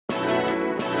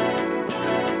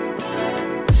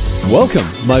Welcome,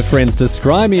 my friends, to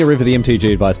Scry Me a River, the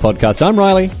MTG Advice Podcast. I'm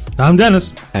Riley. I'm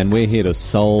Dennis. And we're here to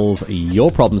solve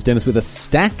your problems, Dennis, with a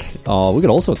stack. Oh, we've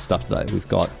got all sorts of stuff today.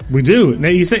 We do. Now,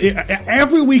 you say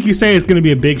every week you say it's going to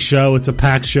be a big show. It's a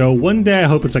packed show. One day I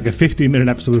hope it's like a 15-minute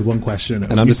episode with one question.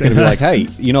 And I'm just going to be like, hey,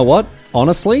 you know what?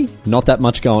 Honestly, not that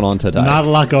much going on today. Not a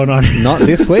lot going on. Not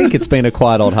this week. It's been a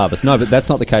quiet old harvest. No, but that's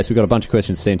not the case. We've got a bunch of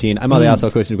questions sent in. Am I the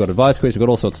arsehole question? We've got advice questions. We've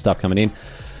got all sorts of stuff coming in.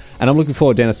 And I'm looking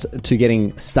forward, Dennis, to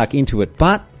getting stuck into it.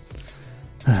 But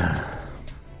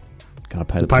gotta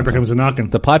pay the piper comes a knocking.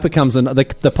 The piper comes a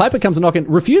knocking,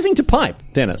 refusing to pipe,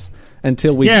 Dennis,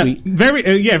 until we. Very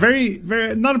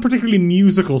not a particularly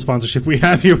musical sponsorship we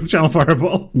have here with Channel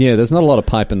Fireball. Yeah, there's not a lot of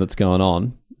piping that's going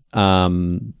on.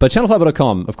 But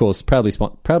channelfireball.com, of course, proudly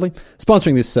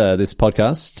sponsoring this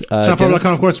podcast.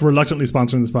 Channelfireball.com, of course, reluctantly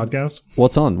sponsoring this podcast.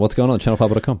 What's going on at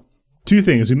channelfireball.com? Two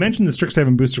things. We mentioned the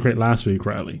Strixhaven Booster Crate last week,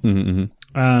 Riley.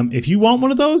 If you want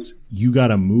one of those, you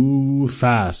gotta move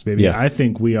fast, baby. Yeah. I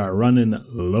think we are running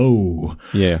low.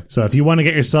 Yeah. So if you want to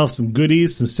get yourself some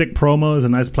goodies, some sick promos, a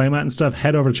nice playmat and stuff,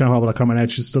 head over to channelfireball.com right now.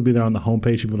 It should still be there on the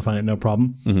homepage. You'll be able to find it, no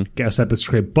problem. Get a set Booster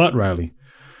Crate. But, Riley,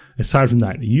 aside from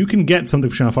that, you can get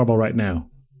something for Channel Fireball right now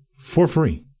for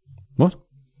free. What?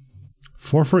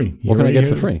 For free. What can I get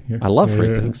for free? I love free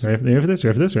things. Ready for this?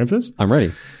 I'm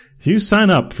ready. If you sign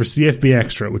up for CFB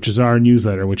Extra, which is our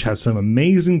newsletter, which has some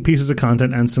amazing pieces of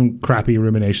content and some crappy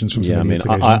ruminations from some idiots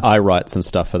occasionally. I write some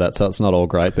stuff for that, so it's not all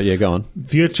great, but yeah, go on.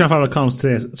 If you go to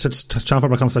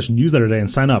channelfireball.com/newsletter today and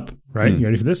sign up, right? You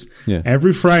ready for this? Yeah.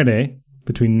 Every Friday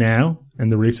between now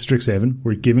and the release of Strixhaven,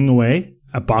 we're giving away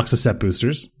a box of set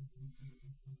boosters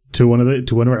to one of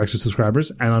our extra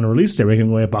subscribers, and on a release day, we're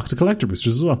giving away a box of collector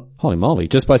boosters as well. Holy moly!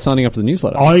 Just by signing up to the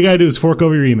newsletter, all you gotta do is fork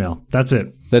over your email. That's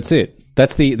it. That's it.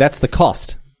 That's the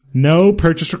cost. No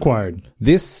purchase required.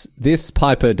 This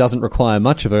piper doesn't require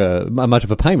much of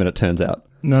a payment. It turns out.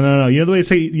 No. You know the way they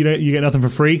say you get nothing for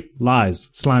free? Lies,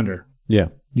 slander. Yeah.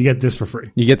 You get this for free.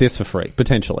 You get this for free,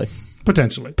 potentially.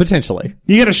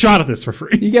 You get a shot at this for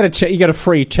free. You get a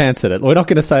free chance at it. We're not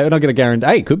going to guarantee.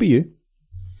 Hey, could be you.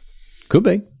 Could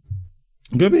be.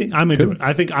 I'm into it.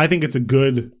 I think it's a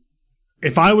good.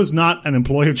 If I was not an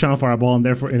employee of Channel Fireball and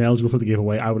therefore ineligible for the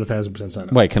giveaway, I would 1,000% sign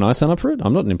up. Wait, can I sign up for it?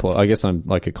 I'm not an employee. I guess I'm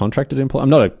like a contracted employee.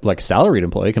 I'm not a salaried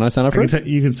employee. Can I sign up for it?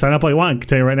 You can sign up all you want. I can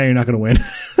tell you right now, you're not going to win.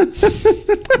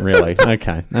 Really?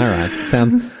 Okay. All right.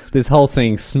 This whole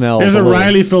thing smells. There's a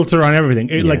Riley filter on everything.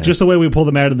 Like just the way we pull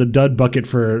them out of the dud bucket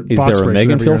for Is box there a breaks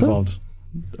Megan filter? Involved.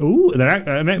 Ooh,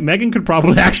 Megan could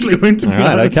probably actually win, to be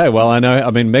honest. Okay, well, I know.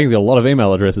 I mean, Megan's got a lot of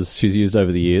email addresses she's used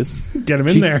over the years. Get them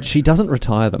in there. She doesn't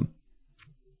retire them.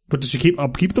 But does she keep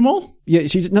them all? Yeah,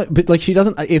 she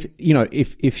doesn't.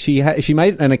 If she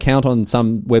made an account on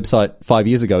some website 5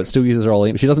 years ago, it still uses her old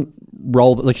email. She doesn't she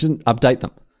doesn't update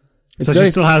them.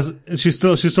 She's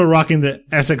still rocking the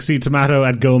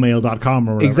sxctomato@gomail.com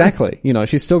or whatever. Exactly.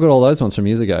 She's still got all those ones from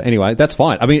years ago. Anyway, that's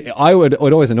fine. I mean, it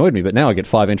always annoyed me, but now I get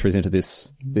 5 entries into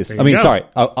this. Sorry.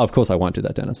 Of course I won't do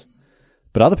that, Dennis.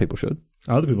 But other people should.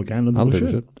 Other people can. Other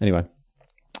people should. Anyway.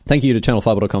 Thank you to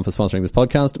channelfireball.com for sponsoring this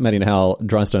podcast. Maddie and Hal,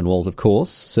 Drystone Walls, of course,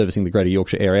 servicing the Greater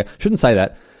Yorkshire area. Shouldn't say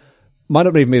that. Might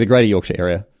not even be the Greater Yorkshire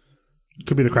area.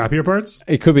 Could be the crappier parts.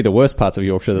 It could be the worst parts of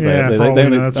Yorkshire. That's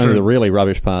only the really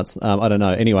rubbish parts. I don't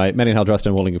know. Anyway, Maddie and Hal,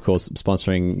 Drystone Walling, of course,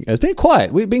 sponsoring. It's been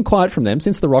quiet. We've been quiet from them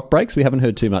since the rock breaks. We haven't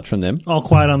heard too much from them. All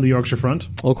quiet on the Yorkshire front.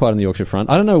 I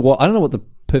don't know what the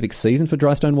perfect season for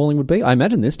Drystone Walling would be. I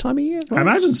imagine this time of year. Right? I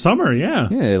imagine summer. Yeah.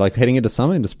 Yeah, like heading into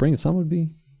spring. Summer would be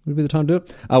the time to do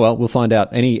it. Oh, well, we'll find out.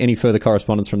 Any further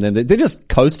correspondence from them? They're just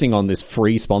coasting on this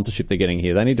free sponsorship they're getting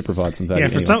here. They need to provide some value. Yeah,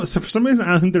 for some reason,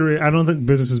 I don't think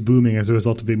business is booming as a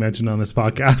result of being mentioned on this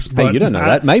podcast. But hey, you don't know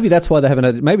that. Maybe that's why they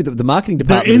haven't. Maybe the marketing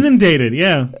department. They're inundated.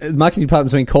 Yeah, the marketing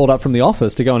department's been called up from the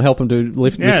office to go and help them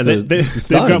lift the stones.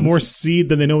 They've got more seed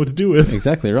than they know what to do with.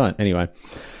 Exactly right. Anyway,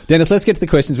 Dennis, let's get to the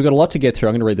questions. We've got a lot to get through.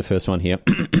 I'm going to read the first one here.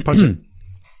 Punch it.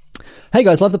 Hey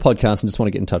guys, love the podcast and just want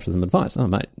to get in touch with some advice. Oh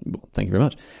mate, thank you very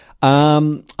much.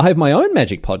 I have my own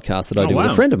magic podcast that I do with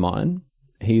a friend of mine.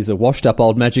 He's a washed up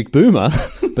old magic boomer,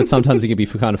 but sometimes he can be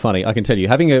kind of funny. I can tell you,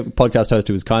 having a podcast host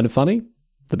who is kind of funny,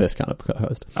 the best kind of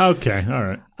host. Okay, all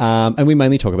right. And we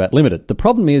mainly talk about Limited. The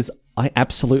problem is I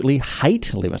absolutely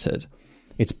hate Limited.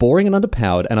 It's boring and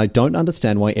underpowered, and I don't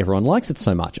understand why everyone likes it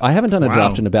so much. I haven't done a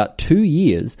draft in about 2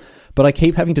 years, but I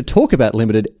keep having to talk about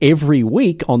Limited every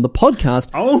week on the podcast.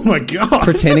 Oh my God.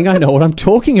 Pretending I know what I'm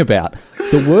talking about.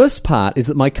 The worst part is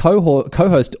that my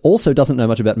co-host also doesn't know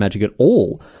much about Magic at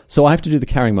all, so I have to do the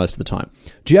carrying most of the time.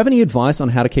 Do you have any advice on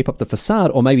how to keep up the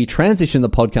facade, or maybe transition the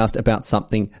podcast about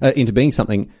something into being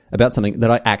something about something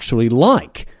that I actually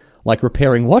like? like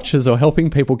repairing watches or helping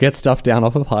people get stuff down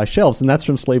off of high shelves. And that's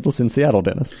from Sleepless in Seattle,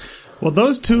 Dennis. Well,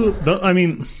 those two, I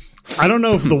mean, I don't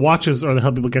know if the watches or the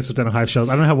help people get stuff down on high shelves.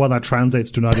 I don't know how well that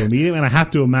translates to an audio medium, and I have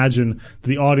to imagine that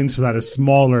the audience for that is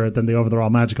smaller than the Over the Raw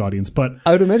Magic audience. But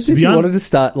I would imagine if you wanted to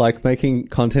start like making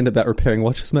content about repairing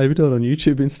watches, maybe do it on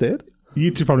YouTube instead.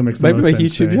 YouTube probably makes the most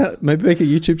sense. Maybe make a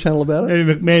YouTube channel about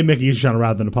it. Maybe make a YouTube channel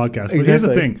rather than a podcast. But here's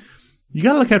the thing. You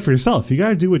got to look out for yourself. You got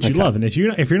to do what you love. And if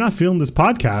you're not feeling this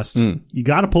podcast, you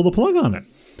got to pull the plug on it.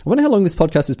 I wonder how long this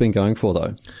podcast has been going for,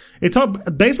 though. It's all,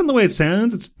 based on the way it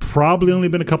sounds, it's probably only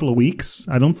been a couple of weeks.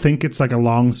 I don't think it's like a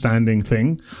long-standing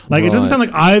thing. Like, It doesn't sound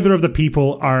like either of the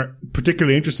people are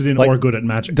particularly interested in or good at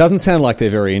Magic. It doesn't sound like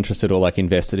they're very interested or like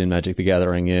invested in Magic the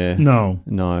Gathering. Yeah.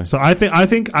 No. So I think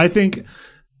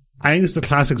this is a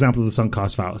classic example of the sunk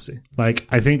cost fallacy. Like,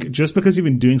 I think just because you've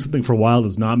been doing something for a while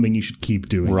does not mean you should keep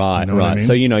doing it. Right, you know what I mean?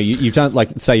 So, you've done,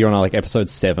 like, say you're on like episode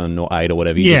 7 or 8 or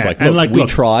whatever. You're just like, look, we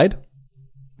tried.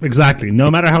 Exactly.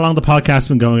 No matter how long the podcast's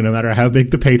been going, no matter how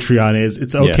big the Patreon is,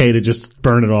 it's okay to just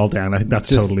burn it all down. I think that's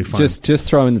totally fine. Just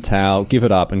throw in the towel, give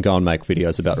it up, and go and make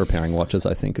videos about repairing watches,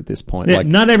 I think, at this point. Yeah,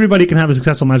 not everybody can have a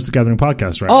successful Magic the Gathering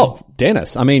podcast, right? Oh,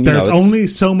 Dennis. I mean, there's only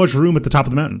so much room at the top of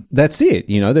the mountain. That's it.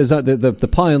 There's the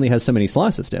pie only has so many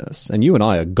slices, Dennis. And you and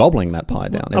I are gobbling that pie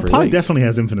down every week. A pie definitely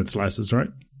has infinite slices, right?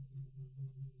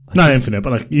 Not infinite,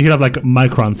 but like you could have like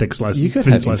micron thick slices. You could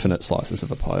have infinite slices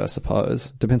of a pie, I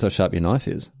suppose. Depends how sharp your knife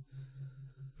is.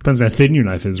 Depends how thin your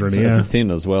knife is, really. So the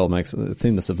thin as well makes the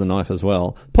thinness of the knife as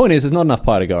well. Point is, there's not enough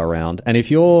pie to go around, and if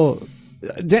you're,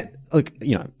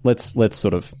 let's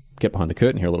sort of get behind the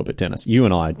curtain here a little bit, Dennis. You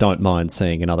and I don't mind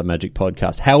seeing another Magic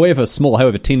podcast, however small,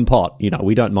 however tin pot.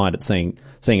 We don't mind it seeing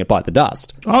it bite the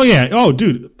dust. Oh yeah. Oh,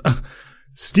 dude.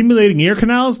 Stimulating ear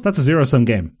canals, that's a zero-sum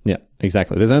game. Yeah,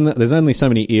 exactly. There's only so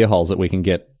many ear holes that we can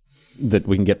get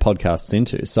podcasts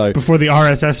into. So before the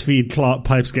RSS feed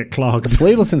pipes get clogged.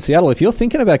 Sleepless in Seattle, if you're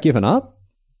thinking about giving up,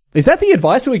 is that the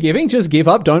advice we're giving? Just give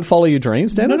up, don't follow your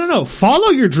dreams, Dennis? No. Follow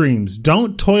your dreams.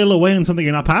 Don't toil away on something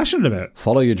you're not passionate about.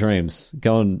 Follow your dreams.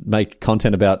 Go and make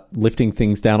content about lifting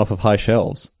things down off of high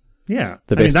shelves. Yeah.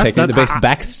 The best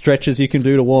back stretches you can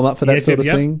do to warm up for that sort of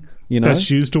thing. Best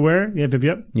shoes to wear.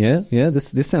 Yep. Yeah.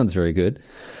 This sounds very good.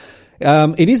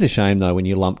 It is a shame though when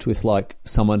you're lumped with like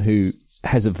someone who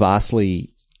has a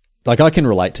vastly, like I can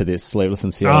relate to this, Sleepless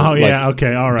in Seattle. Oh yeah,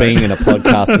 okay, all right. Being in a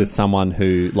podcast with someone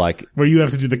who like where you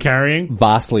have to do the carrying,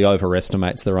 vastly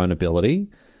overestimates their own ability.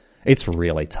 It's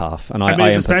really tough, and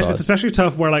I it's especially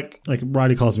tough where like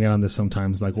Riley calls me out on this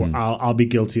sometimes. Like I'll be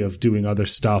guilty of doing other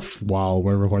stuff while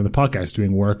we're recording the podcast,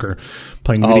 doing work or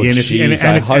playing video game.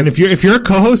 And if your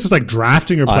co-host is like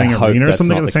drafting or playing arena or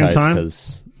something at the same time.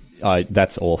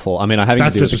 That's awful. I mean, I'm having to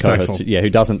do with the co-host, who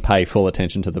doesn't pay full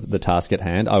attention to the task at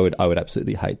hand. I would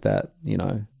absolutely hate that.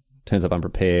 Turns up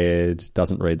unprepared,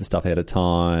 doesn't read the stuff ahead of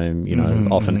time.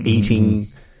 Often eating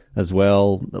as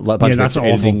well. A bunch of extra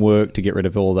editing work to get rid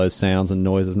of all those sounds and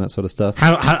noises and that sort of stuff.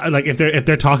 How like if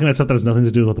they're talking about stuff that has nothing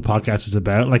to do with what the podcast is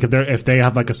about, like if they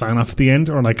have like a sign off at the end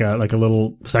or like a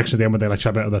little section at the end where they like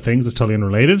chat about other things that's totally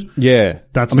unrelated. Yeah,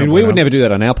 we would never do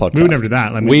that on our podcast. We would never do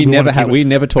that. I mean, we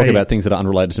never talk about things that are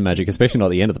unrelated to Magic, especially not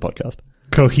at the end of the podcast.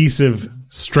 Cohesive,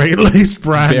 straight-laced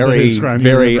brand.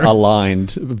 Very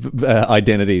aligned brand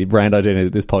identity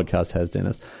that this podcast has,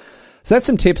 Dennis. So that's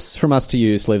some tips from us to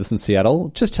you, Sleepless in Seattle.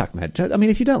 Just chuck Magic. I mean,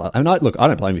 if you don't like... I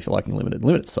don't blame you for liking Limited.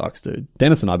 Limited sucks, dude.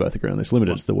 Dennis and I both agree on this.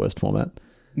 Limited is the worst format.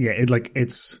 Yeah, it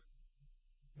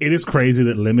is crazy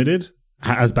that Limited,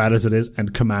 as bad as it is,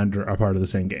 and Commander are part of the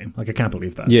same game. Like, I can't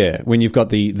believe that. Yeah, when you've got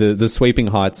the sweeping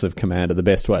heights of Commander, the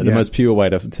best way, the most pure way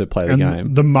to play the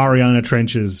game. The Mariana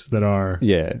Trenches that are...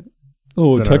 Yeah.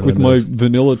 Oh, attack with my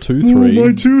vanilla 2-3. Oh,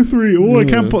 my 2-3. Oh, I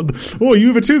can't put... Oh, you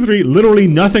have a 2-3. Literally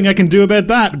nothing I can do about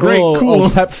that. Great, cool. I'll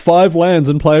tap 5 lands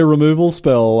and play a removal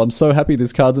spell. I'm so happy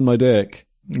this card's in my deck.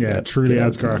 Yeah, truly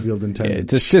as Garfield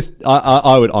intended. Yeah,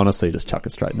 I would honestly just chuck it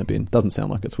straight in the bin. Doesn't sound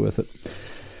like it's worth it.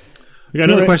 We got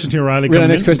another question here, Riley.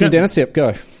 Next question, Dennis. Yep,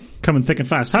 go. Coming thick and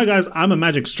fast. Hi guys, I'm a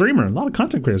Magic streamer. A lot of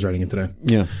content creators writing in today.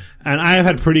 Yeah. And I have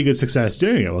had pretty good success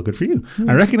doing it. Well, good for you.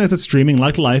 I recognize that streaming,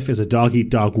 like life, is a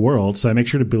dog-eat-dog world, so I make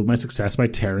sure to build my success by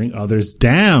tearing others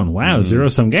down. Wow,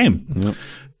 zero-sum game. Yep.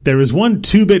 There is one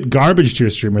 2-bit garbage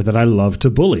tier streamer that I love to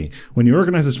bully. When he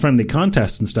organizes friendly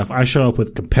contests and stuff, I show up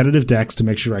with competitive decks to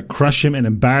make sure I crush him and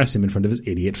embarrass him in front of his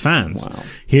idiot fans. Wow.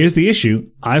 Here's the issue.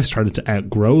 I've started to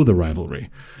outgrow the rivalry.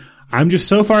 I'm just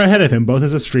so far ahead of him, both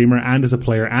as a streamer and as a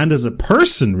player and as a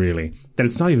person, really, that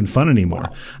it's not even fun anymore.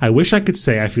 Wow. I wish I could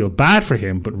say I feel bad for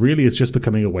him, but really it's just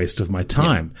becoming a waste of my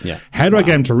time. Yeah. How do I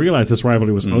get him to realize this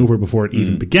rivalry was over before it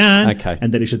even began,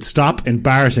 and that he should stop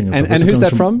embarrassing himself? And who's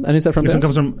that from? And who's that from? This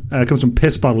one comes from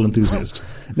Piss Bottle Enthusiast.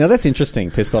 Now that's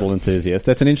interesting, Piss Bottle Enthusiast.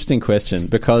 That's an interesting question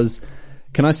because,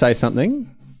 can I say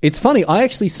something? It's funny. I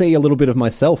actually see a little bit of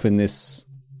myself in this.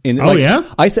 Yeah?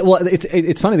 I said, well,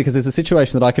 it's funny because there's a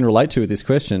situation that I can relate to with this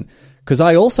question because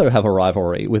I also have a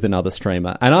rivalry with another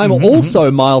streamer and I'm also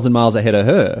miles and miles ahead of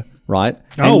her, right?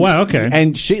 Wow, okay.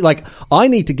 And she, I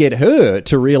need to get her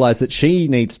to realize that she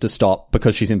needs to stop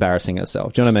because she's embarrassing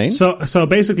herself. Do you know what I mean? So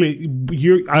basically,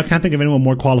 I can't think of anyone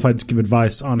more qualified to give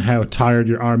advice on how tired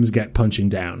your arms get punching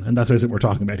down, and that's what we're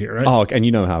talking about here, right? Oh, and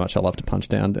you know how much I love to punch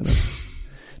down, Dennis.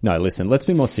 No, listen, let's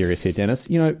be more serious here, Dennis.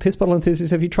 Piss Bottle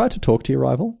Enthusiast, have you tried to talk to your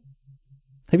rival?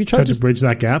 Have you tried to bridge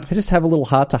that gap? Just have a little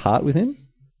heart-to-heart with him?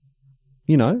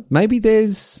 Maybe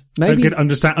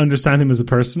understand him as a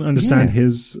person, understand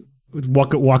his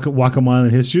walk a mile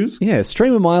in his shoes. Yeah,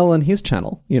 stream a mile on his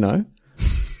channel,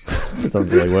 It doesn't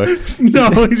really work. No,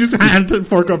 you just hand to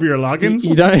fork over your logins.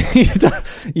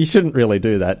 You shouldn't really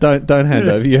do that. Don't hand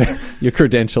over your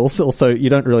credentials. Also, you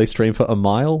don't really stream for a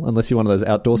mile unless you're one of those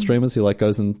outdoor streamers who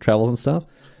goes and travels and stuff.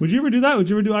 Would you ever do that? Would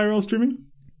you ever do IRL streaming?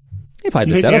 If I had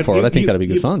the setup for it, I think that'd be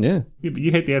good fun, yeah.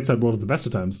 You hate the outside world at the best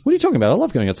of times. What are you talking about? I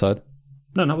love going outside.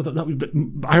 No, not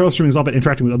IRL streaming is all about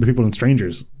interacting with other people and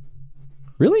strangers.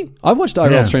 Really? I've watched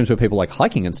IRL streams where people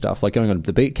hiking and stuff, going on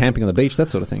the beach, camping on the beach,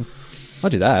 that sort of thing. I'll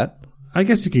do that. I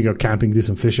guess you could go camping, do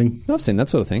some fishing. I've seen that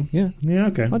sort of thing, yeah. Yeah,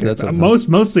 okay. I'll do that sort of thing.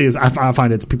 Mostly I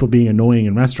find it's people being annoying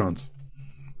in restaurants.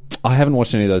 I haven't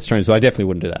watched any of those streams, but I definitely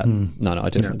wouldn't do that. No, I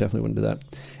definitely wouldn't do that.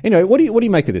 Anyway, what do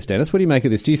you make of this, Dennis? What do you make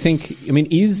of this? Do you think,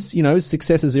 is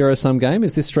success a zero-sum game?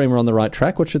 Is this streamer on the right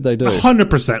track? What should they do?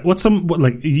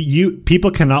 100%.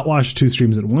 People cannot watch two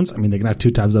streams at once. I mean, they can have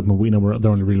two tabs up, and we know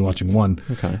they're only really watching one.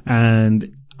 Okay.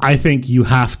 And I think you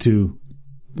have to,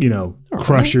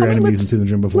 crush your enemies into the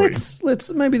gym before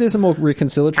let's maybe there's a more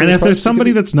reconciliatory. And if there's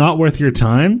somebody that's not worth your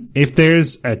time, if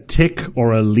there's a tick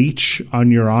or a leech on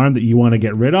your arm that you want to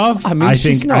get rid of, I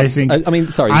think it's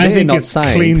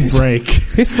clean break.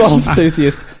 Piss Bottle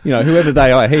Enthusiast, whoever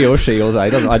they are, he or she or they,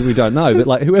 we don't know,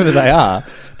 but whoever they are,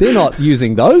 they're not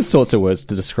using those sorts of words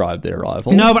to describe their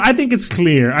rival. No, but I think it's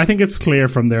clear. I think it's clear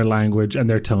from their language and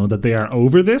their tone that they are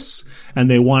over this and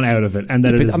they want out of it, and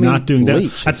that it is not doing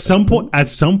that. At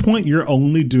some point, you're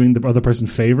only doing the other person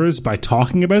favors by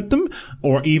talking about them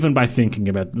or even by thinking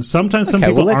about them. Sometimes some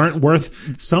people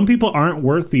aren't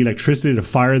worth the electricity to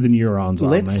fire the neurons on.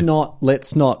 Let's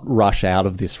not rush out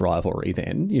of this rivalry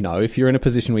then. If you're in a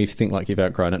position where you think like you've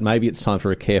outgrown it, maybe it's time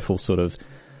for a careful sort of,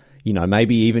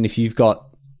 maybe even if you've got,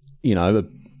 a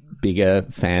bigger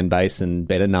fan base and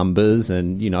better numbers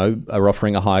and, are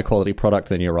offering a higher quality product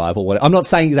than your rival. I'm not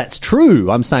saying that's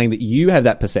true. I'm saying that you have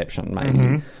that perception,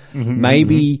 maybe.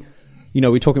 Maybe, we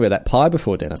were talking about that pie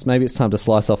before, Dennis. Maybe it's time to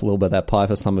slice off a little bit of that pie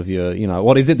for some of your,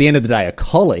 what is at the end of the day, a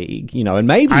colleague, and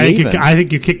maybe I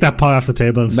think you kick that pie off the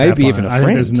table and maybe even a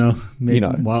friend. I think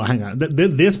well, hang on.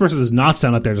 This person does not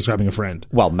sound like they're describing a friend.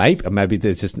 Well, maybe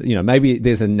there's just, maybe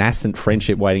there's a nascent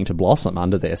friendship waiting to blossom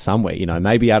under there somewhere,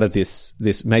 maybe out of this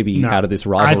rivalry.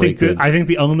 I think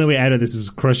the only way out of this is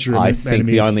crush your enemies. I think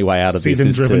the only way out of this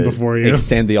is to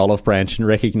extend the olive branch and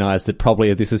recognize that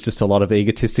probably this is just a lot of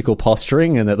egotistical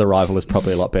posturing and that the rival is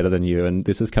probably a lot better than you, and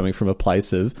this is coming from a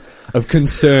place of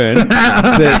concern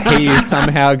that he is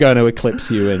somehow going to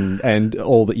eclipse you and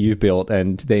all that you've built,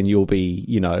 and then you'll be,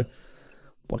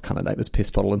 what kind of name is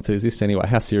Piss Bottle Enthusiast anyway?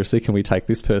 How seriously can we take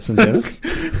this person, Dennis?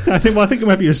 I think it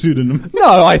might be a pseudonym.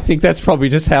 No, I think that's probably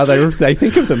just how they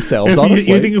think of themselves,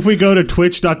 honestly. You think if we go to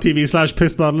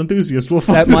twitch.tv/pissbottleenthusiast, we'll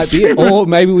find that might be it. Or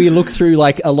maybe we look through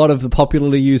a lot of the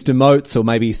popularly used emotes or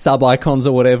maybe sub icons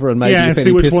or whatever, and maybe if see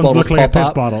any which piss ones bottles look like a piss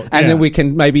up, bottle. And then we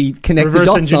can maybe connect reverse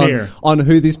the dots engineer on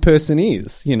who this person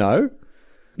is,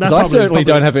 Because I certainly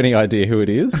don't have any idea who it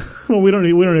is. Well, we don't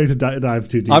need to dive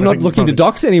too deep. I'm not looking to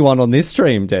dox anyone on this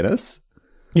stream, Dennis.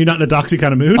 You're not in a doxy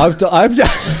kind of mood? I've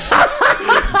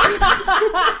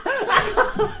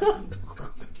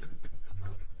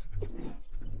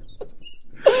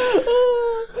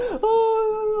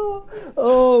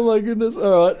Oh my goodness!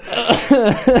 All right.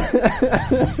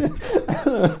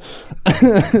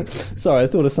 Sorry, I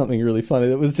thought of something really funny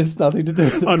that was just nothing to do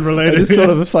with it. Unrelated. I just thought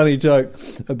of a funny joke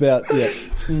about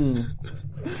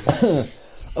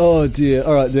Oh dear!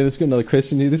 All right, Dennis, got another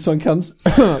question here. This one goes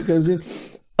in.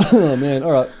 Oh man!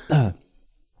 All right.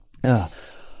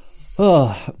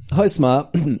 Hi, Smart.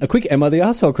 A quick Am I the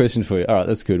Arsehole question for you. All right,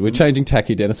 that's good. We're changing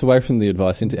Tacky Dennis away from the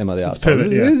advice into Am I the Arsehole.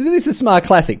 This is Smart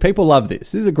Classic. People love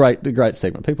this. This is a great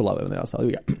segment. People love Am I the Arsehole.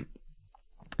 Here we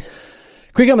go.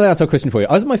 Quick Am I the Arsehole question for you.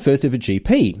 I was at my first ever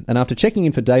GP, and after checking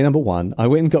in for day number 1, I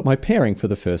went and got my pairing for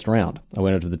the first round. I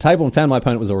went over to the table and found my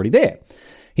opponent was already there.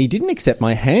 He didn't accept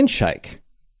my handshake,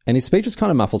 and his speech was kind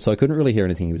of muffled, so I couldn't really hear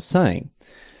anything he was saying.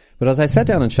 But as I sat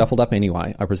down and shuffled up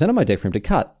anyway, I presented my deck for him to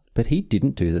cut, but he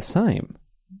didn't do the same.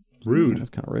 Rude.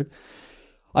 That's kind of rude.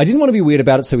 I didn't want to be weird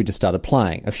about it, so we just started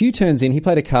playing. A few turns in, he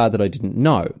played a card that I didn't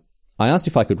know. I asked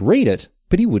if I could read it,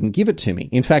 but he wouldn't give it to me.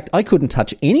 In fact, I couldn't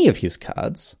touch any of his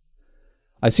cards.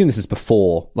 I assume this is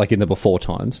before, like in the before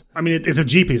times. I mean, it's a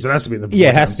GP, so it has to be in the before Yeah,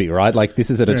 it has times. to be, right? Like, this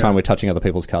is at a time where touching other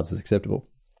people's cards is acceptable.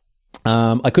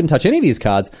 I couldn't touch any of his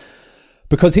cards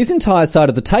because his entire side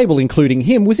of the table, including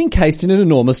him, was encased in an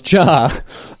enormous jar.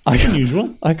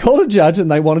 Unusual. I called a judge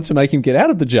and they wanted to make him get out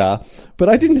of the jar, but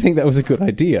I didn't think that was a good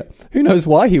idea. Who knows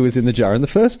why he was in the jar in the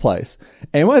first place?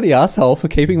 Am I the asshole for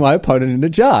keeping my opponent in a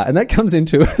jar? And that comes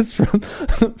into us from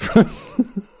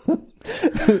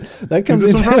that comes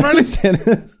into us,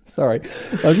 Dennis. Sorry,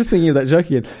 I was just thinking of that joke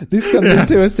again. This comes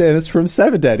into us, Dennis, from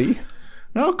Savadaddy.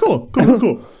 Oh, cool.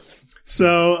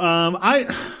 So,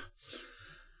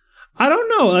 I don't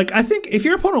know. Like, I think if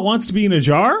your opponent wants to be in a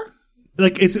jar,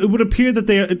 like it would appear that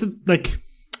they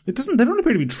don't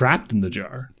appear to be trapped in the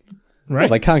jar, right? Well,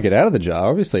 they can't get out of the jar,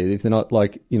 obviously. If they're not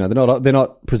they're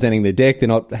not presenting their deck, they're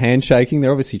not handshaking,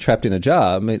 they're obviously trapped in a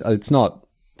jar. I mean, it's not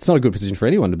a good position for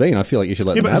anyone to be in. I feel like you should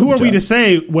let them out of the jar. But who are we to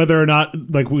say whether or not,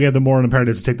 like, we have the moral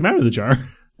imperative to take them out of the jar?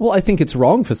 Well, I think it's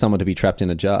wrong for someone to be trapped in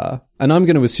a jar. And I'm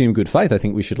going to assume good faith. I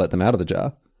think we should let them out of the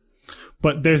jar.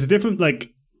 But there's a difference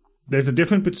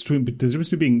between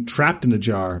being trapped in a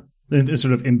jar and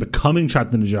sort of in becoming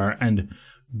trapped in a jar and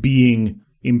being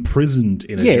imprisoned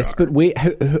in a jar. Yes, but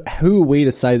who are we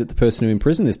to say that the person who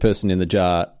imprisoned this person in the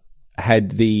jar had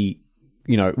the,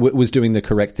 was doing the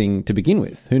correct thing to begin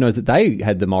with? Who knows that they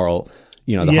had the moral,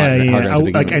 high ground to begin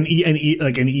with.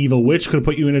 Like an evil witch could have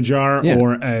put you in a jar,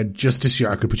 or a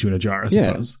justiciar could put you in a jar, I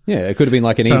suppose. Yeah, it could have been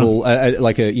like an evil,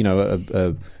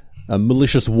 a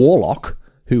malicious warlock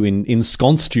who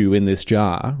ensconced you in this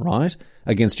jar, right,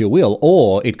 against your will.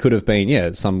 Or it could have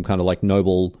been, some kind of like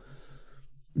noble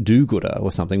do-gooder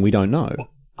or something. We don't know.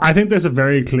 I think there's a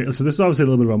very clear... So this is obviously a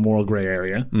little bit of a moral grey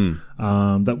area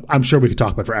that I'm sure we could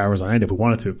talk about for hours on end if we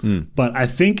wanted to. But I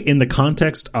think in the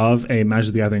context of a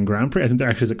Magic the Gathering Grand Prix, I think there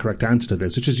actually is a correct answer to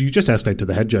this, which is you just escalate to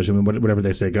the head judge. I mean, whatever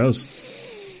they say goes.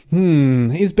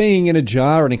 Is being in a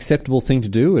jar an acceptable thing to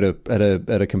do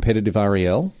at a competitive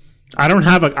REL? I don't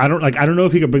know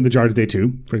if he could bring the jar to day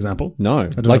 2, for example. No,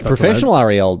 like professional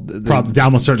REL, probably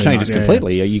almost certainly changes not.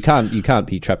 completely. Yeah. You can't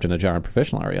be trapped in a jar in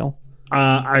professional REL.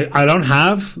 I don't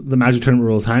have the Magic Tournament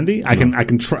rules handy. I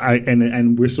can try,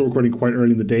 and we're still recording quite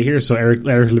early in the day here, so Eric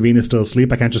Levine is still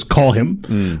asleep. I can't just call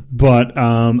him. But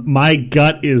my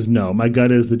gut is no. My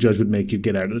gut is the judge would make you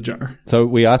get out of the jar. So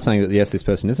we are saying that yes, this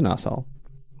person is an asshole.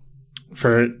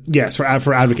 For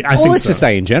advocate. Let's just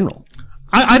say in general.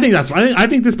 I think that's. I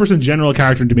think this person's general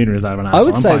character and demeanor is that of an asshole. I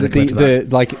would say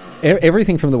that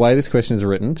everything from the way this question is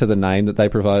written to the name that they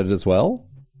provided as well.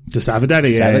 To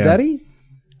Savadaddy, Savadaddy?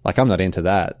 Like, I'm not into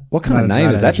that. What kind of name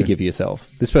is that to give yourself?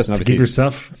 This person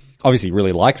obviously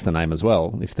really likes the name as well.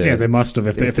 They must have.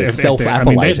 If they're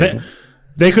self-appellating.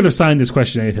 They could have signed this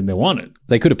question anything they wanted.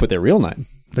 They could have put their real name.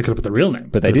 They could have put their real name,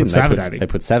 but they didn't. They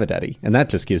put Savadaddy, and that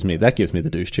just gives me the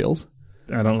douche chills.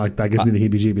 I don't like that. Gives me the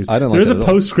heebie-jeebies. I don't like There's that a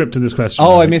postscript to this question.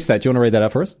 Oh, I missed that. Do you want to read that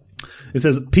out for us? It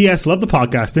says, P.S. Love the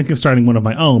podcast. Thinking of starting one of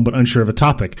my own, but unsure of a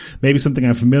topic. Maybe something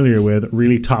I'm familiar with.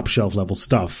 Really top shelf level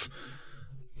stuff.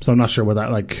 So I'm not sure what that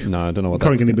No, I don't know what that's.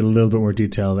 Probably going to be a little bit more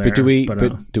detail there. But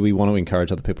do we want to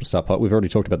encourage other people to start? We've already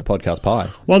talked about the podcast pie.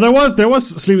 Well, there was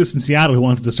Sleeveless in Seattle who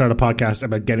wanted to start a podcast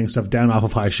about getting stuff down off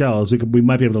of high shelves. We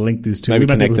might be able to link these two. Maybe we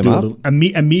might connect be able to them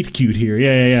do a meet cute here.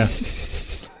 Yeah.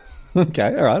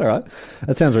 Okay, all right.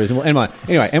 That sounds reasonable. Anyway,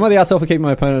 am I the arsehole for keeping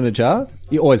my opponent in a jar?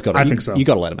 You always got to. I think so. You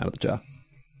got to let him out of the jar.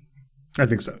 I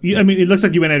think so. I mean, it looks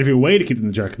like you went out of your way to keep them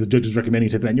in the jar because the judge was recommending you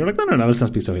to that, and you're like, no, let's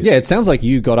not be so hasty. Yeah, it sounds like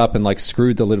you got up and like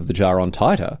screwed the lid of the jar on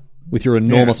tighter with your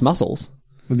enormous muscles.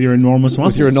 With your enormous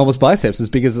muscles. With your enormous biceps as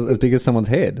big as someone's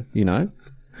head, Can I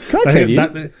tell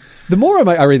you? The more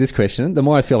I read this question, the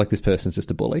more I feel like this person's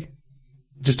just a bully.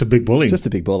 Just a big bully. Just a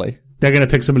big bully. They're going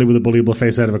to pick somebody with a bullyable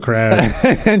face out of a crowd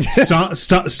and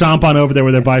stomp on over there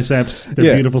with their biceps,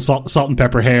 their beautiful salt and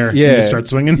pepper hair, and just start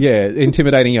swinging. Yeah,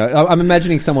 intimidating you. I'm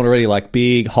imagining someone already like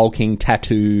big, hulking,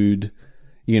 tattooed,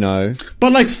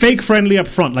 But like fake friendly up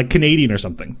front, like Canadian or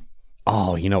something.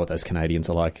 Oh, you know what those Canadians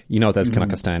are like. You know what those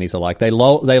Kazakhstanis are like. They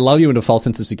lull you into a false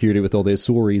sense of security with all their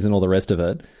stories and all the rest of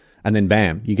it, and then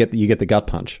bam, you get the gut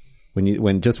punch when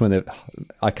they're.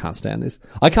 I can't stand this.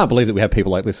 I can't believe that we have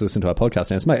people like this listen to our podcast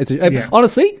now.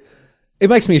 Honestly, it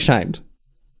makes me ashamed.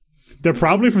 They're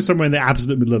probably from somewhere in the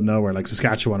absolute middle of nowhere, like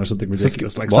Saskatchewan or something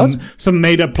ridiculous, like what? some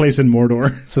made up place in Mordor.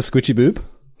 Sasquatchy boop.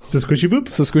 Sasquatchy boop.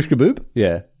 Sasquatchy boop.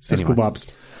 Yeah.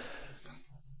 Sisquabobs.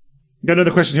 Got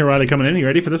another question here, Riley, coming in. You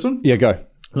ready for this one? Yeah, go.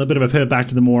 A little bit of a pivot back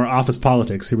to the more office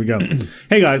politics. Here we go.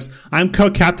 Hey guys, I'm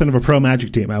co-captain of a pro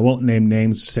Magic team. I won't name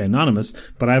names to stay anonymous,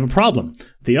 but I have a problem.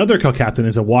 The other co-captain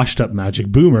is a washed-up Magic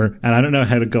boomer, and I don't know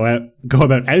how to go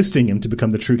about ousting him to become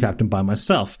the true captain by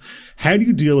myself. How do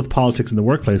you deal with politics in the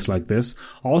workplace like this?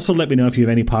 Also, let me know if you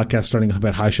have any podcasts starting up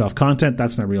about high shelf content.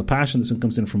 That's my real passion. This one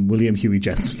comes in from William Huey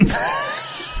Jensen.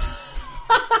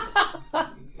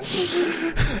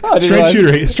 Straight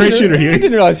shooter, Huey. I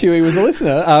didn't realize Huey was a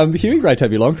listener. Huey, great to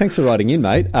have you along. Thanks for writing in,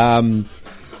 mate.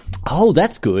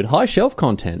 That's good. High shelf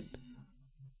content.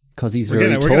 Because he's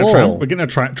very tall. We're getting a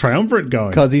triumvirate going.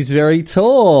 Because he's very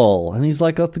tall. And he's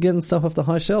like got to getting stuff off the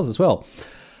high shelves as well.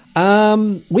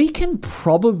 We can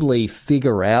probably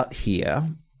figure out here.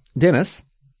 Dennis,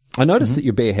 I noticed that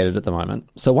you're bareheaded at the moment.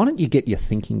 So why don't you get your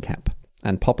thinking cap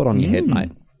and pop it on your head,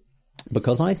 mate?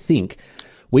 Because I think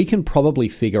we can probably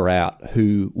figure out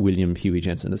who William Huey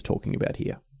Jensen is talking about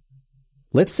here.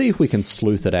 Let's see if we can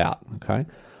sleuth it out, okay?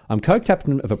 I'm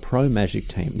co-captain of a pro Magic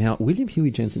team. Now, William Huey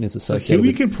Jensen is associated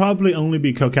Huey could probably only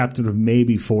be co-captain of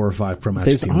maybe 4 or 5 pro Magic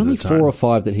teams. There's only 4 or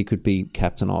 5 that he could be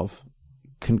captain of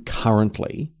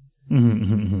concurrently. So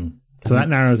that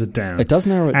narrows it down. It does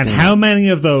narrow it down. And how many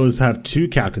of those have 2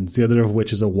 captains, the other of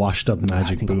which is a washed-up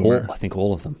Magic boomer? I think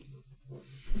all of them.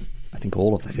 I think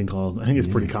it's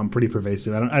pretty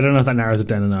pervasive. I don't know if that narrows it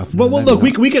down enough. Well, look,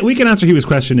 we can answer Huey's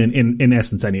question in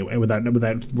essence anyway, without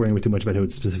worrying too much about who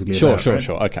it's specifically about.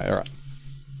 Sure. Okay, all right.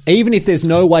 Even if there's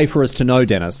no way for us to know,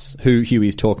 Dennis, who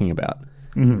Huey's talking about,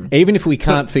 even if we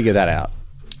can't figure that out.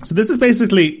 So this is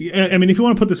basically, I mean, if you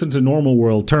want to put this into normal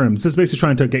world terms, this is basically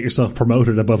trying to get yourself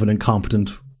promoted above an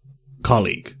incompetent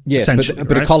colleague. Yes,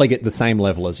 but a colleague at the same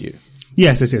level as you.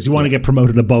 Yes. You want to get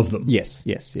promoted above them. Yes.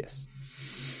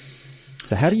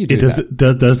 So how do you do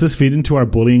that? Does this feed into our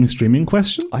bullying streaming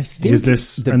question? I think is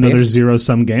this another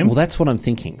zero-sum game? Well, that's what I'm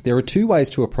thinking. There are 2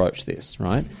 ways to approach this,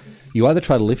 right? You either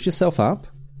try to lift yourself up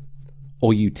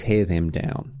or you tear them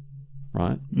down,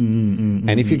 right?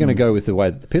 And if you're going to go with the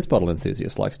way that the piss bottle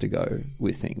enthusiast likes to go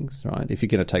with things, right? If you're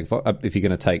going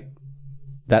to take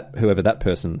that, whoever that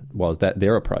person was,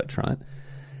 their approach, right?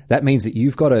 That means that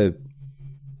you've got to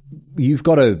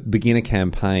begin a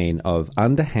campaign of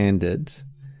underhanded,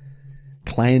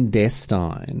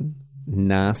 clandestine,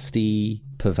 nasty,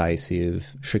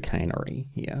 pervasive chicanery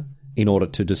here in order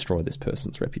to destroy this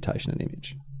person's reputation and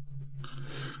image.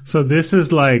 So this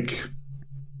is like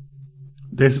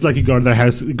you go to their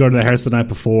house the night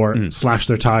before, slash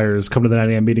their tires, come to the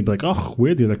 9 a.m. meeting, be like, oh,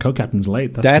 weird, the other co-captain's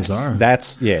late. That's bizarre.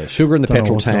 That's sugar in the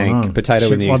petrol tank,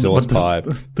 potato in the exhaust pipe.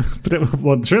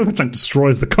 Well, the sugar in the tank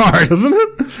destroys the car, doesn't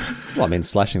it? Well, I mean,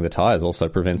 slashing the tires also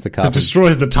prevents the car. It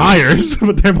destroys the tires,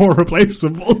 but they're more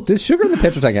replaceable. Does sugar in the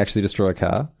petrol tank actually destroy a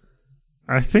car?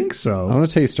 I think so. I want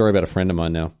to tell you a story about a friend of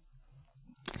mine now.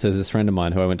 So there's this friend of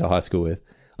mine who I went to high school with.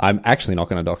 I'm actually not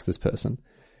going to dox this person,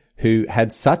 who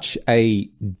had such a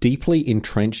deeply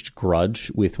entrenched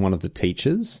grudge with one of the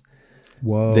teachers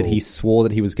that he swore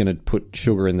that he was going to put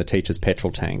sugar in the teacher's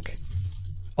petrol tank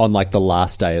on like the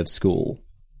last day of school,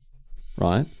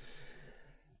 right?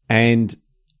 And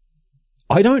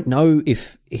I don't know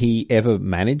if he ever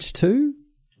managed to,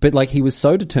 but like he was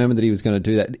so determined that he was going to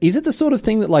do that. Is it the sort of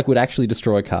thing that like would actually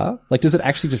destroy a car? Like, does it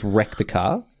actually just wreck the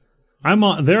car?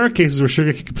 There are cases where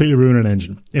sugar can completely ruin an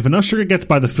engine. If enough sugar gets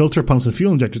by the filter, pumps, and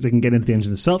fuel injectors, they can get into the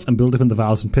engine itself and build up in the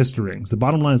valves and piston rings. The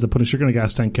bottom line is that putting sugar in a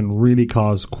gas tank can really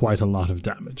cause quite a lot of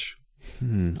damage.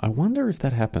 I wonder if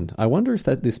that happened. I wonder if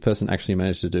this person actually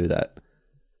managed to do that.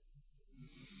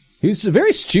 It was a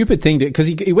very stupid thing because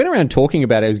he went around talking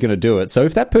about how he was going to do it. So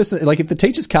if that person, like if the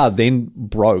teacher's car then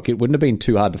broke, it wouldn't have been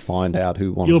too hard to find out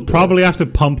who wanted to do it. You'll probably have to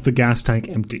pump the gas tank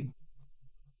empty.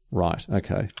 Right,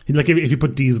 okay. Like if you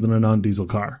put diesel in a non-diesel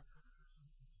car.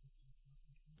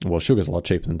 Well, sugar's a lot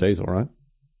cheaper than diesel, right?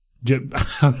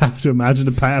 I have to imagine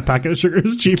a packet of sugar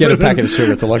is cheaper. Get a packet of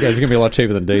sugar. It's going to be a lot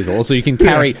cheaper than diesel. Also, you can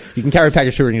carry a packet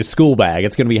of sugar in your school bag.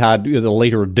 It's going to be hard with a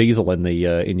liter of diesel in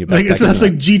your backpack. That's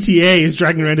like GTA is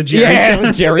dragging around a jerry can.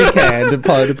 Yeah, jerry can to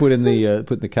put in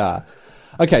the car.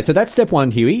 Okay, so that's step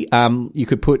 1, Huey. You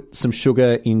could put some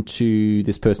sugar into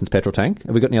this person's petrol tank.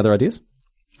 Have we got any other ideas?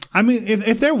 I mean,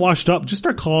 if they're washed up, just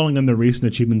start calling on their recent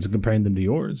achievements and comparing them to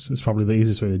yours. It's probably the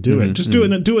easiest way to do it. Just do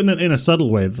it in a subtle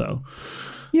way, though.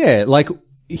 Yeah, like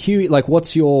Huey, like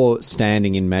what's your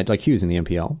standing in Magic? Like Huey's in the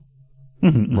MPL,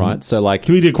 right? So like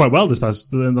Huey did quite well in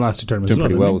the last two tournaments. Doing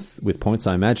pretty well with points,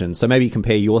 I imagine. So maybe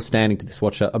compare your standing to this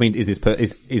washed up. I mean,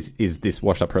 is this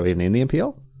washed up pro even in the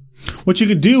MPL? What you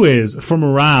could do is, for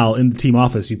morale in the team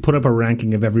office, you put up a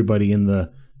ranking of everybody on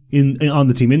the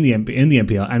team in the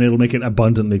MPL, and it'll make it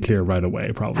abundantly clear right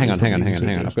away. Probably. Hang on.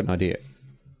 I've got an idea.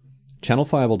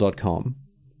 Channelfireball.com.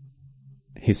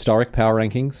 Historic power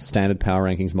rankings, standard power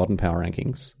rankings, modern power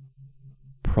rankings,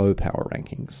 pro power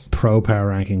rankings. Pro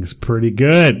power rankings, pretty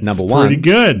good. Number one, pretty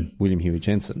good. William Huey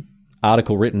Jensen.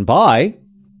 Article written by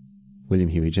William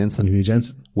Huey Jensen.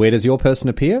 Where does your person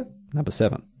appear? Number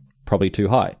 7. Probably too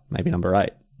high. Maybe number 8.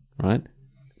 Right?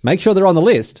 Make sure they're on the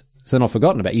list so they're not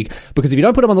forgotten about you. Because if you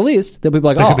don't put them on the list, they'll be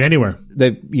like, they could be anywhere.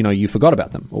 You forgot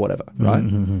about them or whatever. Right?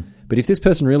 Mm-hmm. But if this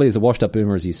person really is a washed up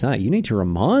boomer, as you say, you need to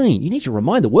remind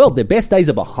the world their best days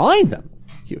are behind them,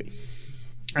 Huey.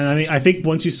 And I think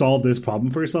once you solve this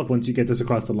problem for yourself, once you get this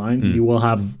across the line, you will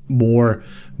have more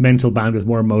mental bandwidth,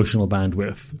 more emotional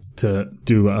bandwidth to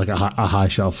do like a high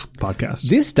shelf podcast.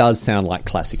 This does sound like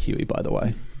classic Huey, by the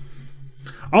way.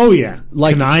 Oh yeah,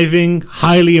 like conniving,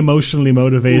 highly emotionally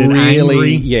motivated, really,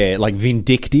 angry. Yeah, like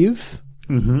vindictive.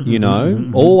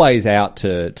 Always out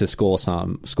to score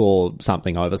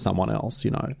something over someone else.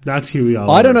 That's Huey.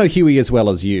 I don't know Huey as well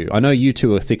as you. I know you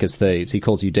two are thick as thieves. He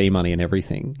calls you D-Money and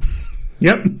everything.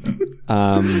 Yep.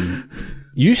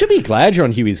 You should be glad you're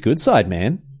on Huey's good side,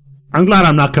 man. I'm glad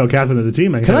I'm not co-captain of the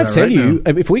team. Can I tell you,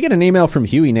 if we get an email from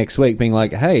Huey next week being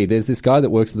like, "Hey, there's this guy that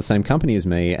works at the same company as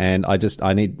me, and I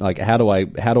need like, how do I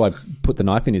put the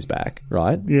knife in his back?"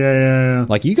 Right? Yeah.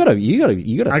 Like you gotta.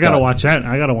 I gotta watch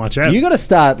out. You gotta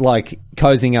start like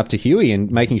cozying up to Huey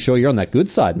and making sure you're on that good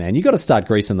side, man. You got to start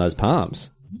greasing those palms.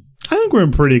 I think we're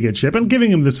in pretty good shape, and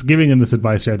giving him this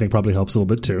advice here, I think probably helps a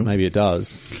little bit too. Maybe it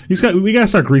does. We gotta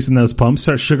start greasing those pumps,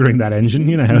 start sugaring that engine.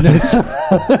 You know how it is.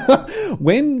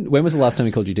 When was the last time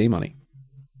he called you D-Money?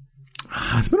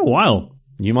 It's been a while.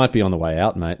 You might be on the way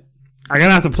out, mate. I'm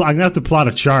gonna have to plot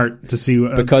a chart to see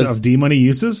of D-Money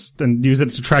uses and use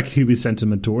it to track Huey's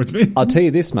sentiment towards me. I'll tell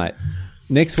you this, mate.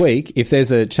 Next week, if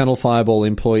there's a Channel Fireball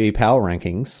employee power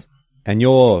rankings, and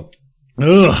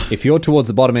if you're towards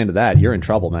the bottom end of that, you're in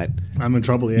trouble, mate. I'm in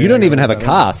trouble, yeah. You don't even have a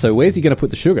car, so where's he going to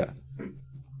put the sugar?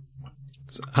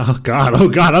 Oh, God,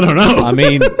 I don't know. I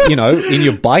mean, in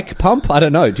your bike pump? I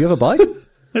don't know. Do you have a bike?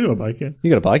 I do have a bike, yeah.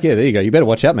 You got a bike? Yeah, there you go. You better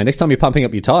watch out, man. Next time you're pumping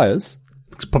up your tyres,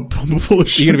 pump full of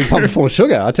sugar. You're going to be pumping full of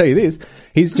sugar. I'll tell you this. Do you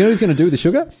know what he's going to do with the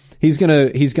sugar? He's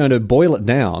going to boil it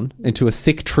down into a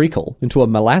thick treacle, into a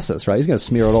molasses, right? He's going to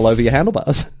smear it all over your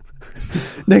handlebars.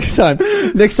 Next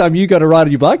time you got to ride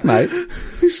on your bike, mate.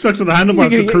 You suck to the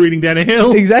handlebars for careening down a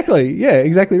hill. Exactly. Yeah,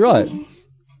 exactly right.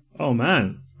 Oh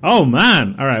man. All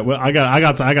right. Well, I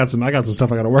got some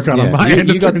stuff I got to work on my end.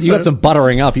 You got some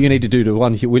buttering up you need to do to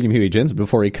one William Huey Jensen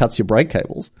before he cuts your brake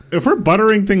cables. If we're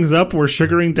buttering things up, we're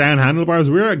sugaring down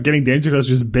handlebars. We're getting dangerous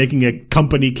just baking a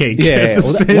company cake. Yeah,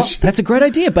 that's a great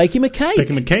idea. Bake him a cake. Bake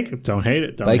him a cake. Don't hate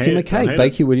it. Bake him a cake.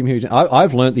 Bake your William Huey Jensen.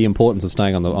 I've learnt the importance of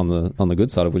staying on the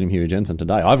good side of William Huey Jensen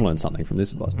today. I've learned something from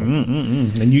this advice.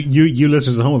 And you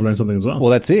listeners at home have learned something as well. Well,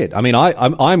 that's it. I mean,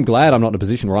 I'm glad I'm not in a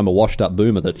position where I'm a washed up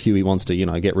boomer that Huey wants to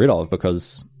get rid of,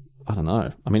 because I don't know.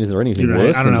 I mean, is there anything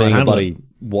worse than being a bloody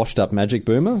washed up magic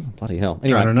boomer? Bloody hell.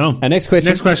 Anyway, I don't know. Our next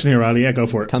question here, Riley. Yeah, go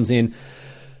for it. Comes in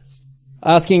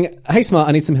asking, "Hey Smart,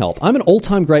 I need some help. I'm an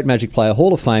all-time great Magic player,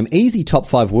 Hall of Fame, easy top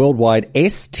 5 worldwide,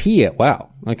 S tier."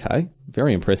 Wow. Okay.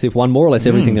 Very impressive. Won more or less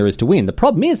everything there is to win. The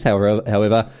problem is,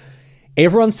 however,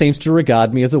 everyone seems to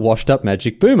regard me as a washed up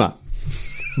Magic boomer.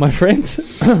 My friends,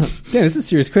 damn, this is a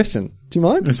serious question. Do you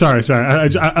mind? Sorry.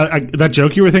 I, that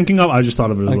joke you were thinking of, I just thought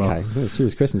of it as well. Okay, that's a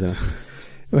serious question to ask.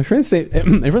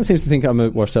 Everyone seems to think I'm a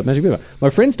washed up Magic boomer. My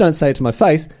friends don't say it to my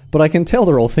face, but I can tell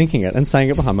they're all thinking it and saying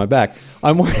it behind my back.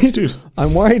 I'm worried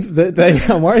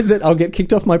that I'll get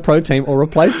kicked off my pro team or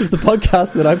replaced as the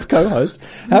podcast that I co-host.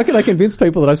 How can I convince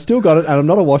people that I've still got it and I'm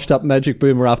not a washed up Magic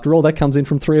boomer after all? That comes in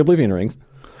from 3 Oblivion rings.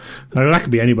 That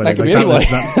could be anybody. That could be anybody.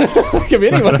 That could be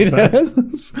anybody.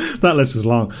 That list is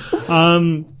long.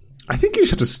 I think you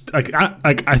should just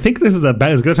I think this is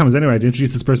as good a time as anywhere to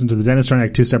introduce this person to the Dennis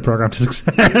Troniak 2-step program to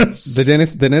success. The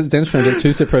Dennis Troniak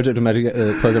 2-step project to Magic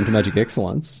program to Magic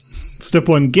excellence. Step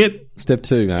 1, get. Step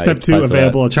 2, mate. Step 2,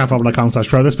 available at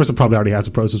chatfireball.com/pro. This person probably already has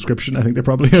a pro subscription. I think they're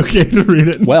probably okay to read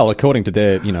it. Well, according to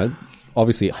their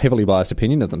obviously heavily biased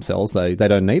opinion of themselves, they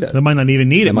don't need it. They might not even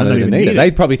need it. They might not even need it.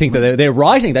 They probably think that they're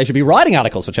writing. They should be writing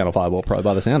articles for Channel 5 or Pro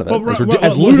by the sound of it.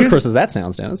 As ludicrous as that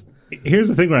sounds, Dennis. Here's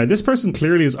the thing, right? This person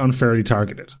clearly is unfairly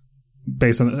targeted.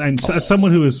 Based on, and as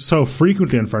someone who is so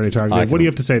frequently unfairly targeted, what do you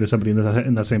have to say to somebody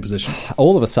in that same position?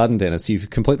 All of a sudden, Dennis,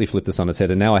 you've completely flipped this on its head,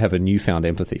 and now I have a newfound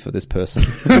empathy for this person.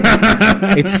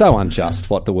 It's so unjust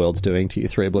what the world's doing to you,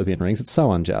 3 Oblivion Rings. It's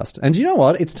so unjust. And you know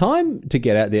what? It's time to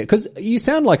get out there, because you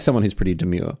sound like someone who's pretty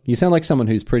demure. You sound like someone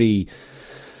who's pretty,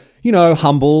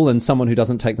 humble, and someone who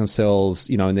doesn't take themselves,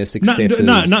 in their successes.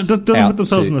 Doesn't put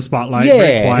themselves in the spotlight. Yeah,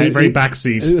 very quiet, very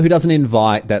backseat. Who doesn't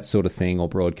invite that sort of thing or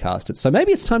broadcast it. So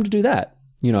maybe it's time to do that.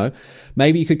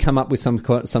 Maybe you could come up with some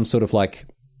sort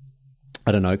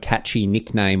of catchy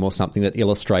nickname or something that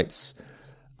illustrates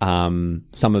some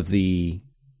of the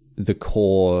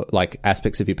core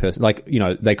aspects of your person.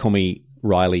 They call me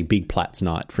Riley Big Plats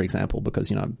Knight, for example, because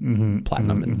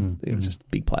platinum and just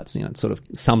big plats. It sort of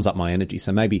sums up my energy.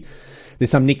 So maybe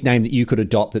there's some nickname that you could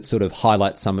adopt that sort of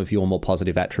highlights some of your more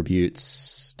positive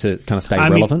attributes to kind of stay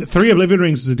relevant. 3 Oblivion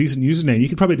Rings is a decent username. You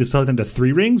could probably just sell it into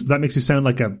 3 Rings, but that makes you sound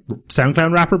like a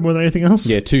SoundCloud rapper more than anything else.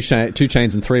 Yeah, 2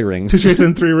 chains and 3 rings. 2 chains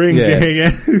and 3 rings. Yeah.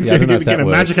 I don't know if that get a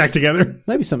works. magic act together.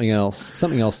 Maybe something else.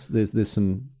 There's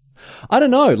some. I don't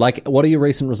know. What are your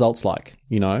recent results like?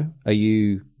 Are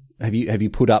you? Have you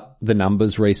put up the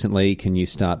numbers recently? Can you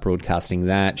start broadcasting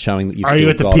that, showing that you've Are still you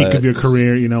at the got peak it? of your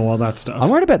career? All that stuff. I'm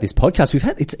worried about this podcast.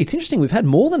 It's interesting. We've had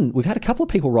a couple of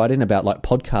people write in about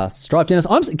podcast strife. Dennis,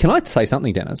 can I say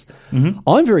something, Dennis? Mm-hmm.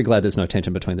 I'm very glad there's no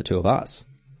tension between the two of us.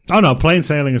 Oh no, plain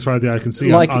sailing as far as the eye can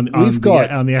see. On the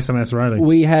SMS Riley.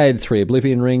 We had 3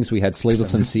 Oblivion Rings. We had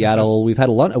Sleepless in Seattle. We've had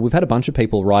a bunch of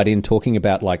people write in talking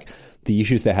about the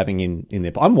issues they're having in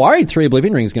their. I'm worried 3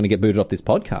 Oblivion Rings is going to get booted off this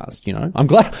podcast. I'm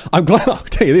glad. I'll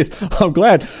tell you this. I'm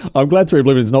glad 3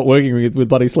 Oblivion is not working with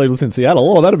bloody Sleepless in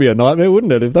Seattle. Oh, that'd be a nightmare,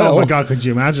 wouldn't it? If that, oh my god, could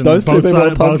you imagine those two people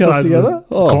on a podcast together?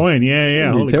 Coin,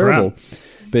 yeah. Holy terrible. Crap.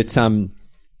 But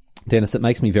Dennis, it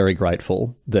makes me very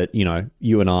grateful that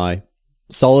you and I.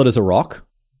 Solid as a rock.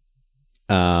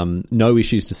 No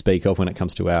issues to speak of when it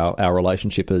comes to our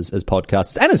relationship as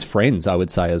podcasts and as friends, I would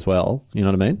say as well. You know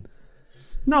what I mean?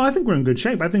 No, I think we're in good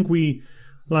shape. I think we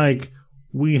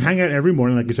hang out every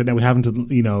morning, like you said. Now we haven't,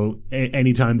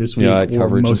 any time this week or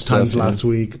most times last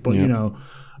week. But you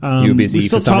were busy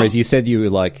for some reason. You said you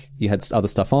were you had other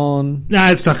stuff on.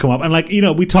 Nah, it's stuff come up,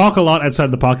 and we talk a lot outside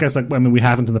of the podcast. We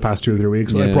haven't in the past 2 or 3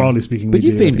 weeks, but broadly speaking, but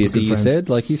you've been busy. You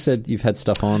said you've had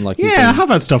stuff on. I have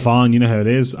had stuff on. You know how it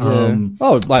is.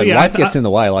 Life gets in the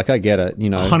way. I get it.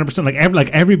 100%.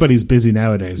 Everybody's busy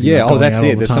nowadays. That's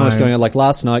it. There's so much going on.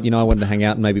 Last night, I wanted to hang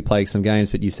out and maybe play some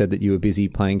games, but you said that you were busy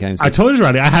playing games. I told you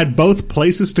already. I had both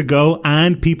places to go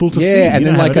and people to see. Yeah, and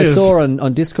then I saw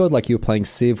on Discord, you were playing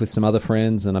Civ with some other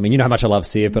friends, and you know how much I love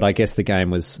Civ, but I guess the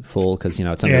game was full because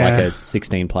it's only a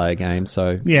 16-player game.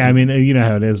 So yeah, you know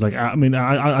how it is.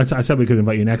 I said we could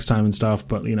invite you next time and stuff,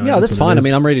 but that's fine.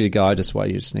 I'm ready to go. You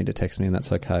just need to text me, and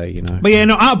that's okay.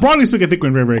 But broadly speaking, I think we're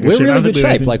in very, very good shape. We're really good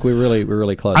shape. We're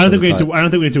really close. I don't think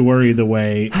we need to worry the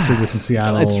way Sleepless in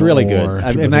Seattle. It's really good.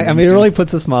 It really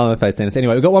puts a smile on my face, Dennis.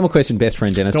 Anyway, we've got one more question, best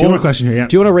friend Dennis. One more question here. Yeah.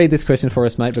 Do you want to read this question for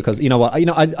us, mate? Because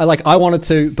I wanted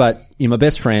to, but you're my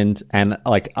best friend, and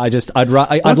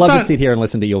I'd love to sit here and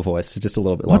listen to your voice for just a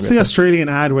little bit longer. What's the Australian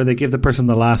ad where they give the person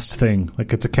the last thing?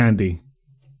 It's a candy.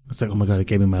 It's oh my god, he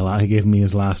gave me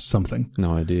his last something.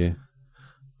 No idea.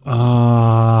 They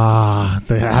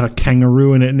had a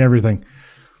kangaroo in it and everything.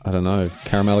 I don't know.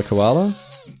 Caramella koala?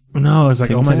 No, it's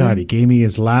oh my god, he gave me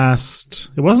his last.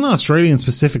 It wasn't an Australian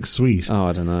specific sweet. Oh,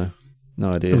 I don't know.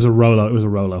 No idea. It was a Rolo.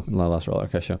 No, last Rolo.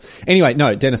 Okay, sure. Anyway,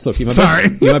 no, Dennis, look, you're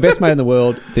my best mate in the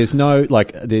world. There's no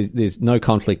there's no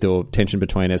conflict or tension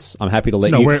between us. I'm happy to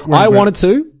let you. I wanted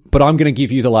to, but I'm going to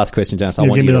give you the last question, Dennis. I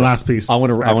want give me the last piece. I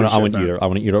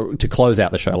want you to close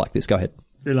out the show like this. Go ahead.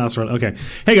 Your last one. Okay.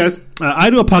 Hey guys,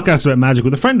 I do a podcast about magic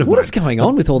with a friend of mine. What is going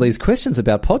on with all these questions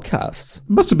about podcasts?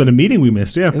 Must have been a meeting we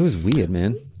missed, yeah. It was weird,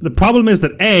 man. The problem is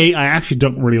that A, I actually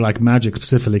don't really like Magic,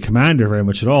 specifically Commander, very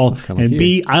much at all. And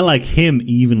B, I like him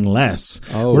even less.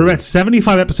 Oh. We're about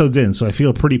 75 episodes in, so I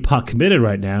feel pretty pot committed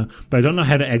right now, but I don't know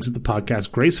how to exit the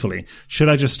podcast gracefully. Should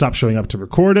I just stop showing up to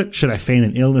record it? Should I feign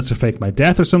an illness or fake my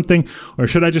death or something? Or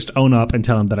should I just own up and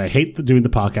tell him that I hate doing the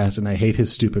podcast and I hate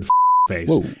his stupid face?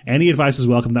 Whoa. Any advice is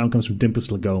welcome. That one comes from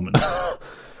Dimpus Legoman.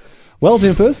 Well,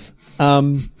 Dimpus,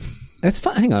 it's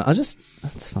fun. Hang on,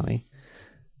 that's funny.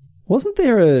 Wasn't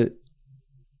there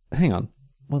hang on,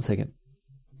 1 second.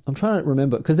 I'm trying to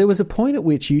remember, because there was a point at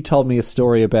which you told me a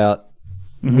story about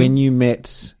when you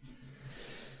met,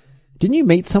 didn't you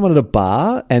meet someone at a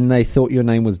bar and they thought your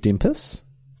name was Dimpus?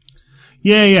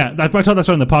 Yeah. I told that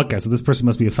story on the podcast, so this person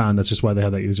must be a fan. That's just why they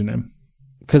have that username.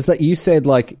 Because you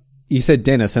said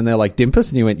Dennis, and they're like, Dimpus,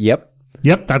 and you went, yep.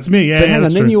 Yep, that's me. Yeah, and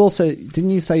that's then true. you also,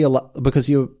 didn't you say because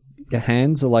your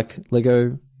hands are like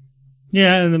Lego?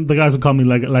 Yeah, and then the guys will call me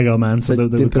Lego Man, so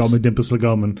they would call me Dimpus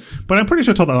Legoman. But I'm pretty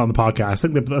sure I told that on the podcast. I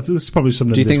think this is probably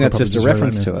something. Do you think that's just a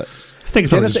reference to it? I think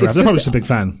it's probably just a reference. They're probably just a big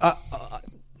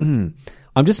fan.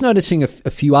 I'm just noticing a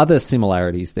few other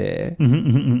similarities there. I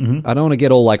don't want to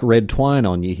get all like red twine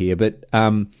on you here, but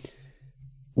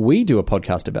we do a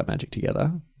podcast about magic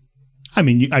together. I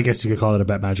mean, I guess you could call it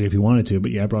about magic if you wanted to,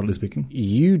 but yeah, broadly speaking.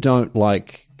 You don't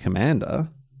like Commander.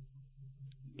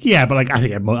 Yeah, but like I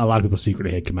think a lot of people secretly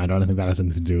hate Commander. I don't think that has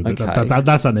anything to do with it.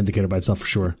 That's not an indicator by itself for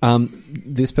sure.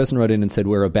 This person wrote in and said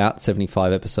we're about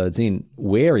 75 episodes in.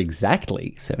 We're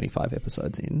exactly 75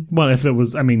 episodes in. Well, if it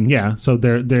was, I mean, yeah. So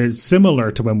they're similar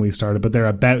to when we started, but they're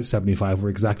about 75. We're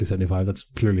exactly 75. That's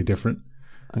clearly different.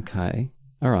 Okay,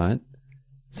 all right.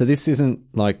 So this isn't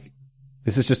like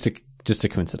this is just a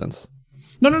coincidence.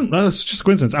 No, it's just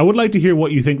coincidence. I would like to hear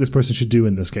what you think this person should do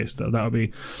in this case, though. That would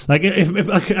be like if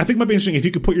I think it might be interesting if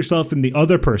you could put yourself in the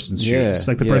other person's shoes,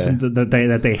 like the person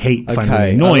that they hate,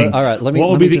 finding annoying. All right, what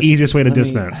would be the easiest way to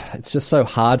dismount? It's just so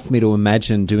hard for me to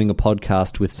imagine doing a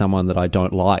podcast with someone that I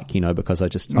don't like, because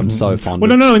I'm so fond.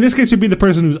 Well, no. In this case, you'd be the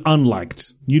person who's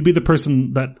unliked. You'd be the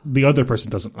person that the other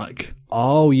person doesn't like.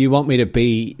 Oh, you want me to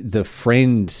be the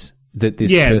friend that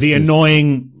this? Yeah, the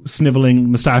annoying,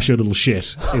 sniveling, mustachioed little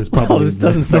shit is probably. This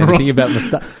doesn't say anything about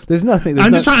moustache. There's nothing.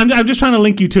 I'm just trying to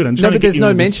link you to it. But there's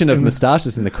no mention of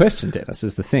moustaches in the question, Dennis.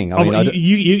 Is the thing. I mean,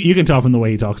 you can tell from the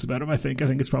way he talks about him. I think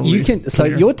it's probably. You can. So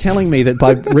you're telling me that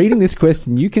by reading this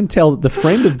question, you can tell that the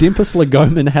friend of Dimpus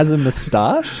Legoman has a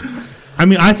moustache. I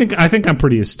mean, I think I'm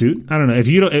pretty astute. I don't know if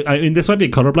you don't. I mean, this might be a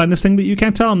colorblindness thing that you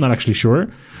can't tell. I'm not actually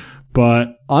sure.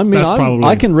 But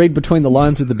I can read between the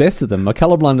lines with the best of them. My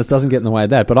colorblindness doesn't get in the way of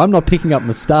that. But I'm not picking up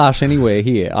moustache anywhere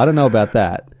here. I don't know about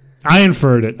that. I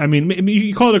inferred it. I mean,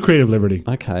 you call it a creative liberty.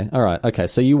 Okay, all right. Okay,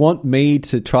 so you want me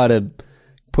to try to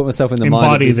put myself in the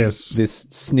mind of this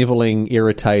sniveling,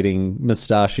 irritating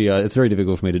mustachio. It's very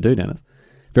difficult for me to do, Dennis.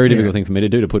 Very difficult thing for me to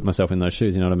do, to put myself in those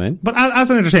shoose. You know what I mean? But as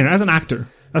an entertainer, as an actor,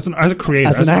 as a creator,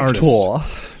 as an actor,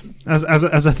 artist,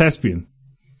 as a thespian.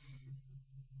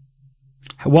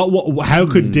 How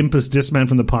could Dimpus dismount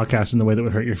from the podcast in the way that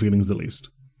would hurt your feelings the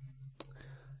least?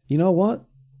 You know what?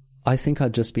 I think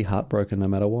I'd just be heartbroken no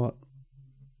matter what.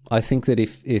 I think that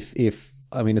if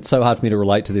I mean, it's so hard for me to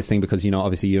relate to this thing because,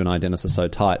 obviously you and I, Dennis, are so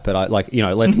tight. But let's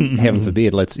heaven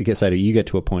forbid, you get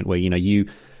to a point where you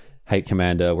hate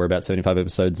Commander. We're about 75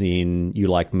 episodes in. You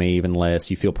like me even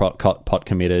less. You feel pot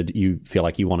committed. You feel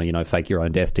like you want to fake your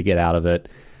own death to get out of it.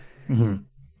 Mm-hmm.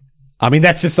 I mean,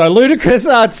 that's just so ludicrous.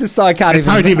 It's just so I can't. It's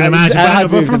hard to even imagine.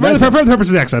 For the purpose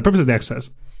of the exercise.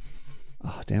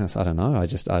 Oh, Dennis, I don't know.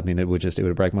 It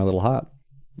would break my little heart.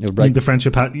 It would break the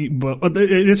friendship.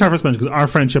 It is hard for us because our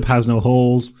friendship has no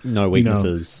holes, no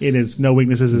weaknesses. It is no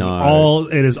weaknesses.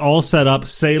 It is all set up,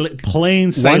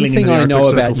 plain sailing. One thing I know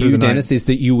about you, Dennis, is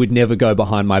that you would never go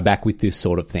behind my back with this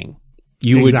sort of thing.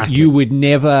 You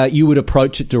would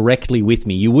approach it directly with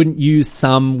me. You wouldn't use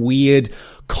some weird,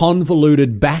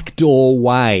 convoluted backdoor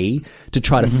way to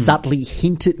try to subtly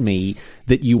hint at me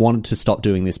that you wanted to stop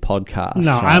doing this podcast.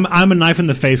 No, right? I'm a knife in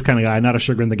the face kind of guy, not a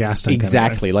sugar in the gas tank.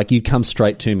 Exactly. Kind of like you come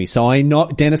straight to me. So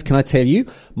Dennis, can I tell you,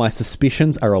 my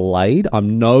suspicions are allayed.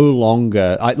 I'm no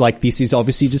longer, this is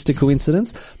obviously just a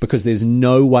coincidence because there's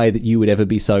no way that you would ever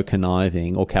be so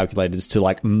conniving or calculated as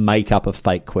to make up a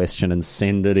fake question and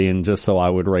send it in just so I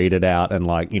would read it out and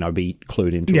be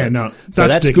clued into it. Yeah, no. So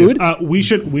that's good. We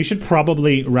should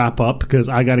probably wrap up because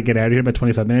I got to get out of here about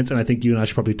 25 minutes and I think you and I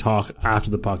should probably talk after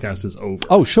the podcast is over.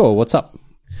 Oh, sure. What's up?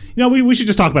 We should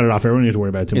just talk about it off air. We don't need to worry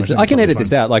about it too much. I can edit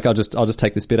this out. I'll just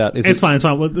take this bit out. It's fine. It's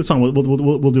fine. We'll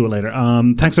do it later.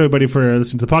 Thanks everybody for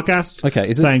listening to the podcast.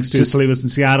 Okay. Thanks to Salivis in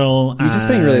Seattle. You're just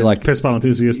being really Pissball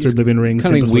enthusiast, Third Living Rings.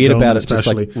 Kind of being weird about it,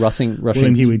 especially rushing.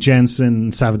 William Huey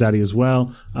Jensen, Savadaddy as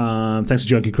well. Thanks to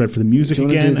Junkie Cred for the music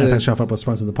again. And thanks to Shop Up for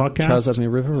sponsoring the podcast. Charles Avenue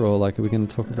River, or are we going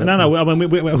to talk about? No. I mean,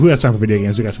 who has time for video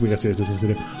games? We got serious business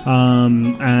to do.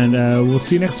 And we'll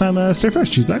see you next time. Stay fresh.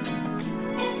 Cheese bags.